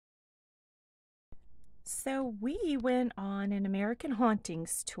So we went on an American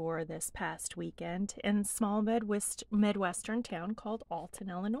Hauntings tour this past weekend in small Midwestern town called Alton,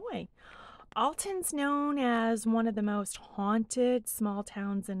 Illinois. Alton's known as one of the most haunted small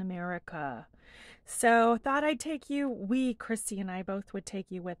towns in America. So thought I'd take you, Christy and I both would take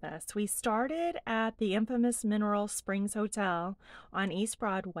you with us. We started at the infamous Mineral Springs Hotel on East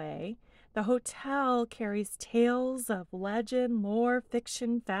Broadway. The hotel carries tales of legend, lore,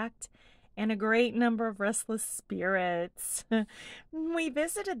 fiction, fact, and a great number of restless spirits. We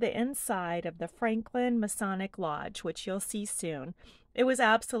visited the inside of the Franklin Masonic Lodge, which you'll see soon. It was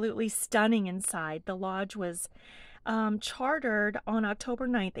absolutely stunning inside. The lodge was chartered on October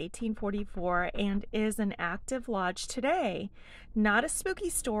 9th, 1844, and is an active lodge today. Not a spooky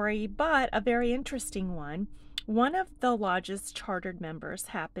story, but a very interesting one. One of the lodge's chartered members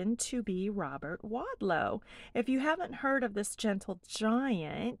happened to be Robert Wadlow. If you haven't heard of this gentle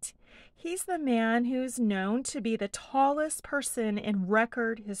giant, he's the man who's known to be the tallest person in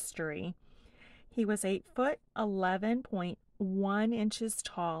record history. He was 8 foot 11.1 inches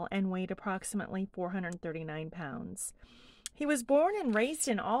tall and weighed approximately 439 pounds. He was born and raised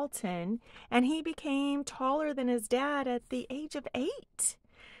in Alton, and he became taller than his dad at the age of 8.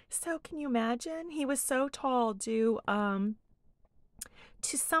 So can you imagine? He was so tall due to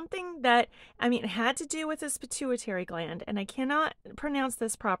something that, it had to do with his pituitary gland, and I cannot pronounce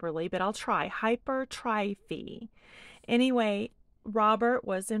this properly, but I'll try. Hypertrophy. Anyway, Robert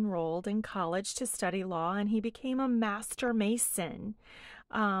was enrolled in college to study law, and he became a master mason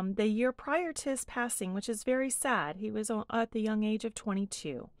the year prior to his passing, which is very sad. He was at the young age of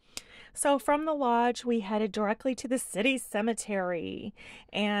 22. So from the lodge, we headed directly to the city cemetery,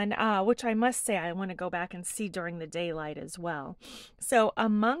 and which I must say I want to go back and see during the daylight as well. So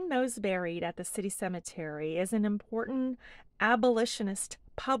among those buried at the city cemetery is an important abolitionist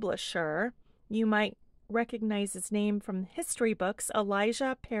publisher. You might recognize his name from history books,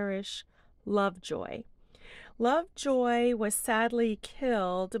 Elijah Parrish Lovejoy. Lovejoy was sadly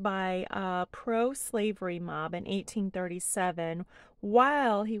killed by a pro-slavery mob in 1837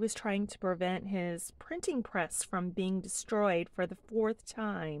 while he was trying to prevent his printing press from being destroyed for the 4th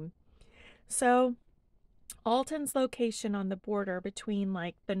time. So Alton's location on the border between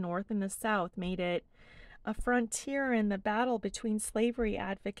the North and the South made it a frontier in the battle between slavery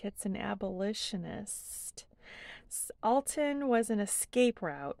advocates and abolitionists. Alton was an escape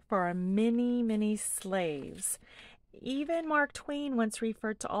route for many, many slaves. Even Mark Twain once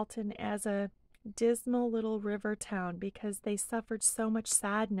referred to Alton as a dismal little river town because they suffered so much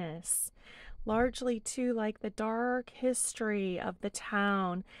sadness, largely to the dark history of the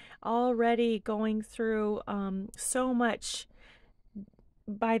town, already going through so much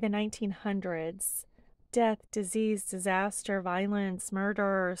by the 1900s. Death, disease, disaster, violence,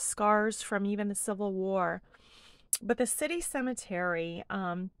 murder, scars from even the Civil War. But the city cemetery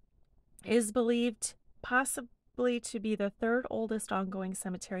is believed possibly to be the 3rd oldest ongoing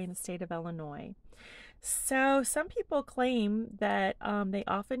cemetery in the state of Illinois. So some people claim that they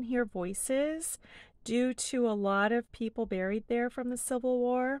often hear voices due to a lot of people buried there from the Civil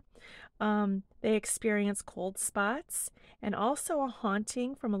War. They experience cold spots and also a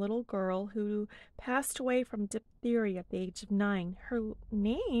haunting from a little girl who passed away from diphtheria at the age of 9. Her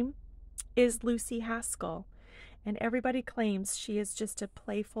name is Lucy Haskell, and everybody claims she is just a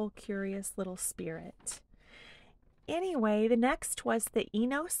playful, curious little spirit. Anyway, the next was the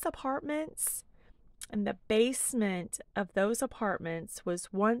Enos Apartments, and the basement of those apartments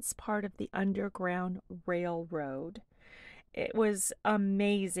was once part of the Underground Railroad. It was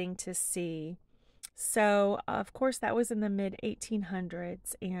amazing to see. So, of course, that was in the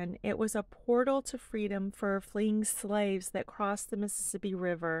mid-1800s, and it was a portal to freedom for fleeing slaves that crossed the Mississippi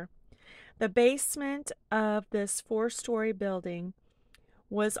River. The basement of this 4-story building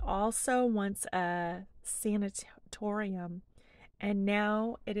was also once a sanatorium, and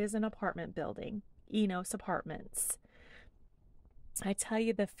now it is an apartment building, Enos Apartments. I tell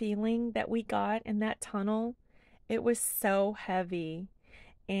you, the feeling that we got in that tunnel, it was so heavy,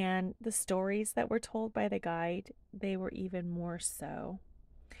 and the stories that were told by the guide, they were even more so.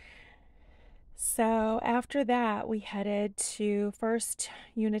 So after that, we headed to First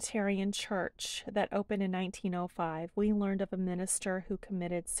Unitarian Church that opened in 1905. We learned of a minister who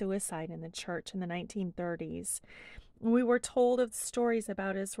committed suicide in the church in the 1930s. We were told of stories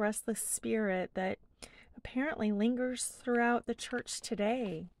about his restless spirit that apparently lingers throughout the church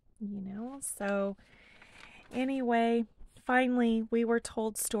today, So anyway, finally, we were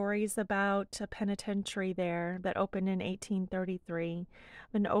told stories about a penitentiary there that opened in 1833,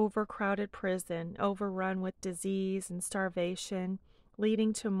 an overcrowded prison, overrun with disease and starvation,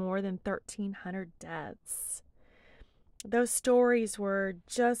 leading to more than 1,300 deaths. Those stories were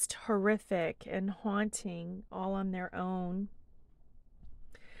just horrific and haunting all on their own.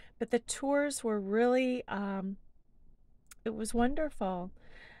 But the tours were really, it was wonderful.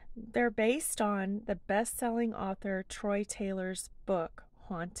 They're based on the best-selling author Troy Taylor's book,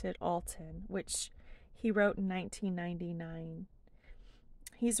 Haunted Alton, which he wrote in 1999.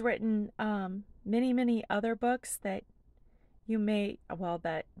 He's written many other books that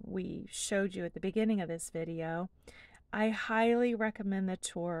that we showed you at the beginning of this video. I highly recommend the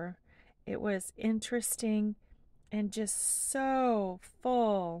tour. It was interesting and just so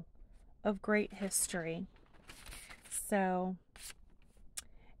full of great history. So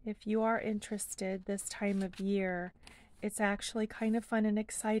if you are interested this time of year, it's actually kind of fun and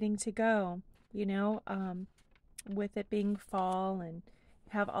exciting to go, with it being fall and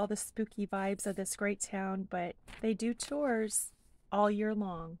have all the spooky vibes of this great town. But they do tours all year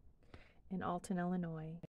long in Alton, Illinois.